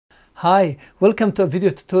Hi, welcome to a video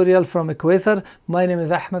tutorial from Equaser. My name is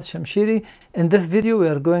Ahmed Shamshiri. In this video we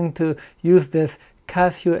are going to use this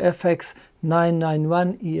Casio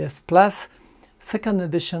FX-115ES Plus second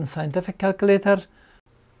edition scientific calculator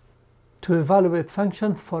to evaluate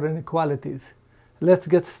functions for inequalities. Let's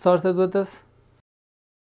get started with this.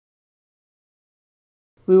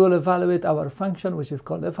 We will evaluate our function, which is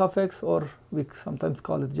called f of x, or we sometimes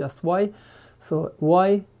call it just y. So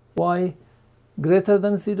y greater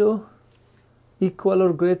than 0, equal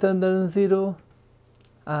or greater than 0,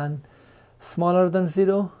 and smaller than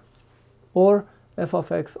 0, or f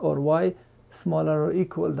of x or y smaller or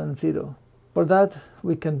equal than 0. For that,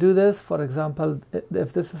 we can do this. For example,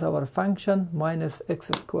 if this is our function, minus x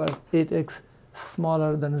squared 8x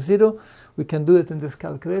smaller than 0, we can do it in this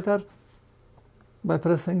calculator by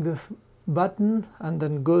pressing this button and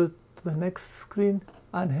then go to the next screen,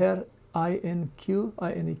 and here inequality,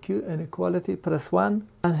 press 1,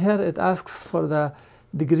 and here it asks for the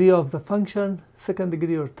degree of the function, second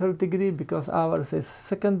degree or third degree. Because ours is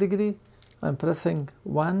second degree, I'm pressing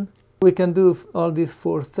 1. We can do all these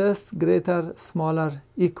four tests: greater, smaller,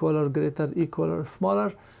 equal or greater, equal or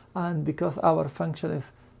smaller, and because our function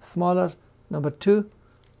is smaller, number 2.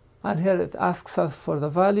 And here it asks us for the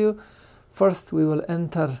value. First we will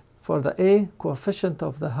enter for the a coefficient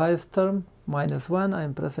of the highest term, minus 1.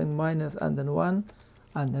 I'm pressing minus and then 1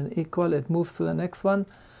 and then equal. It moves to the next one,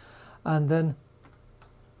 and then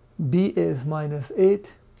b is minus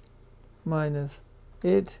 8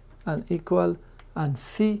 and equal, and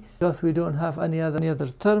c, because we don't have any other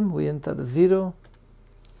term, we enter 0,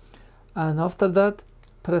 and after that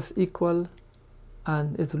press equal,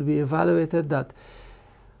 and it will be evaluated that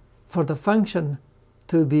for the function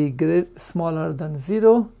to be smaller than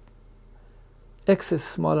 0, x is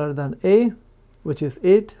smaller than a, which is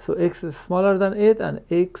 8, so x is smaller than 8 and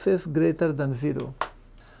x is greater than 0.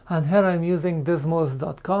 And here I'm using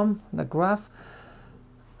desmos.com, the graph,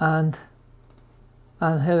 and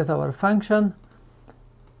here is our function.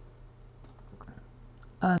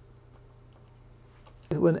 And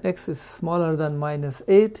when x is smaller than minus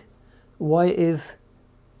 8, y is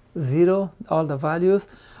 0, all the values,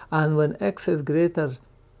 and when x is greater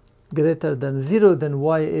than 0, then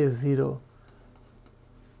y is 0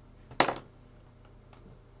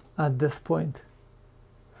 at this point.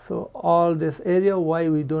 So all this area, y,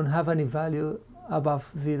 we don't have any value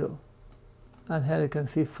above 0. And here you can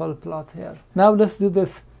see full plot here. Now let's do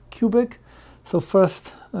this cubic. So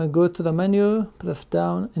first go to the menu, press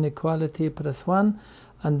down, inequality, press 1,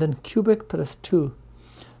 and then cubic, press 2.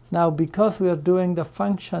 Now because we are doing the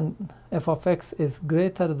function f of x is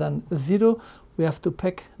greater than 0, we have to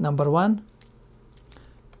pick number 1,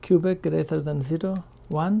 cubic greater than 0,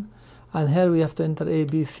 1, and here we have to enter a,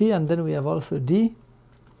 b, c, and then we have also d.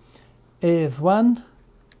 A is 1,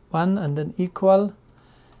 and then equal,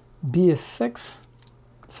 b is 6,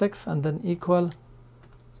 and then equal,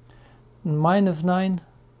 minus 9,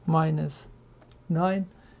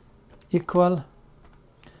 equal,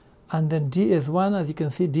 and then d is 1. As you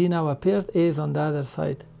can see, d now appeared, a is on the other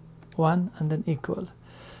side, 1, and then equal.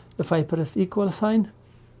 If I press equal sign,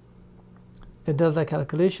 it does the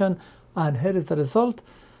calculation, and here is the result,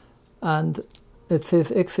 and it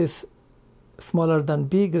says x is smaller than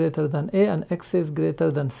b, greater than a, and x is greater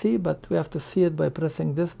than c, but we have to see it by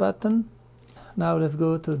pressing this button. Now let's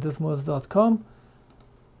go to desmos.com,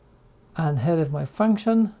 and here is my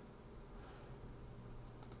function,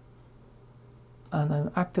 and I'm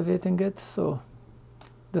activating it. So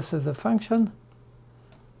this is the function,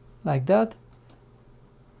 like that.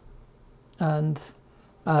 And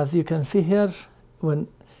as you can see here, when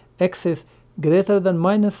x is greater than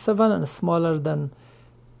minus 7 and smaller than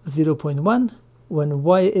 0.1, when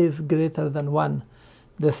y is greater than 1,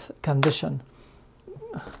 this condition,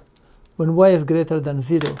 when y is greater than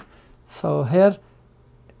 0. So here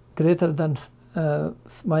greater than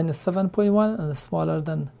minus 7.1 and smaller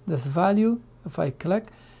than this value. If I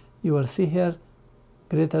click, you will see here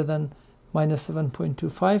greater than minus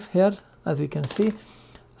 7.25 here, as we can see,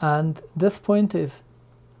 and this point is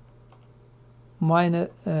minus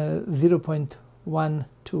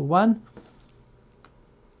 0.121,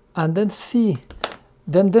 and then c,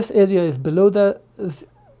 then this area is below the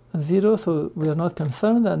 0, so we are not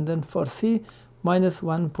concerned, and then for c, minus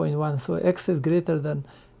 1.1, so x is greater than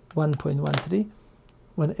 1.13.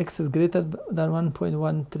 When x is greater than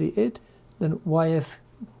 1.138, then y is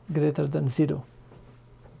greater than 0.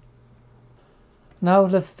 Now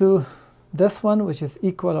let's do this one, which is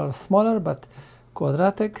equal or smaller but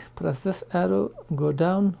quadratic. Press this arrow, go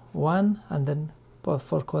down 1, and then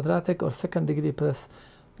for quadratic or second degree press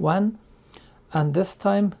 1, and this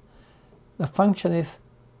time the function is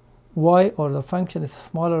y, or the function, is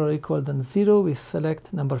smaller or equal than 0, we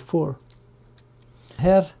select number 4.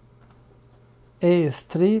 Here a is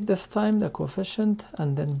 3 this time, the coefficient,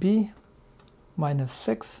 and then b minus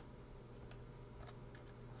 6,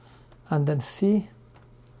 and then c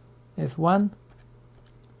is 1,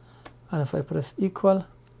 and if I press equal,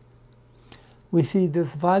 we see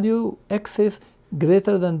this value, x is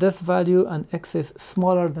greater than this value and x is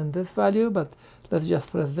smaller than this value, but let's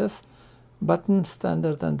just press this button,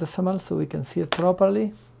 standard and decimal, so we can see it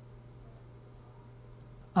properly.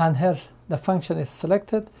 And here the function is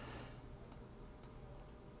selected,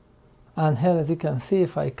 and here, as you can see,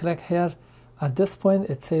 if I click here, at this point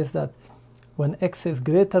it says that when x is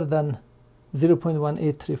greater than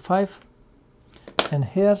 0.1835 and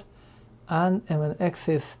here, and when x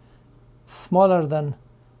is smaller than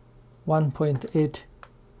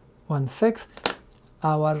 1.816,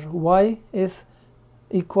 our y is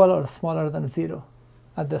equal or smaller than 0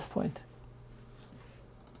 at this point.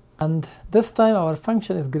 And this time our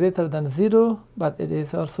function is greater than 0, but it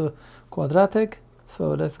is also quadratic.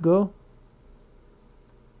 So let's go.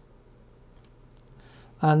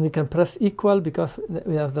 And we can press equal because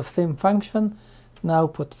we have the same function. Now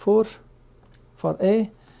put 4 for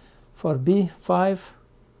a, for b 5,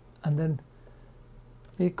 and then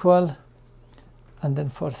equal, and then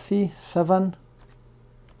for c 7,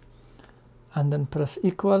 and then press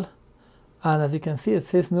equal, and as you can see it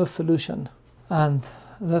says no solution. And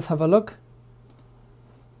let's have a look.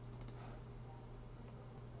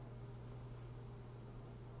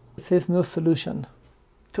 It says no solution.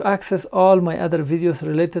 To access all my other videos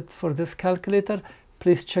related for this calculator,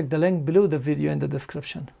 please check the link below the video in the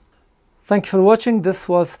description. Thank you for watching. This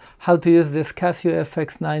was how to use this Casio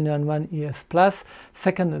FX-115ES Plus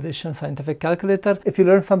 2nd edition scientific calculator. If you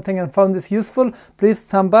learned something and found this useful, please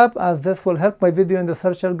thumb up, as this will help my video in the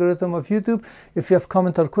search algorithm of YouTube. If you have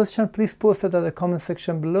comment or question, please post it at the comment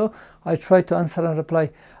section below. I try to answer and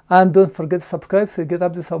reply. And don't forget to subscribe so you get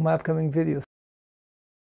updates of my upcoming videos.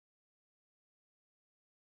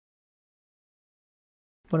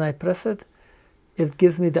 When I press it, it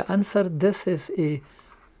gives me the answer. This is a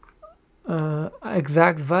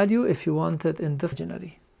exact value if you want it in this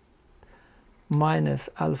imaginary. Minus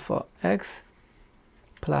alpha x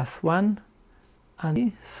plus 1,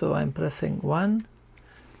 and so I'm pressing 1,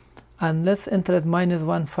 and let's enter it minus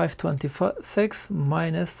 1,526,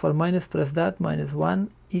 minus, for minus press that, minus 1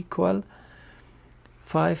 equal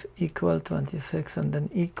 5 equal 26, and then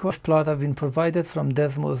equal. Plot have been provided from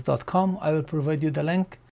desmos.com. I will provide you the link.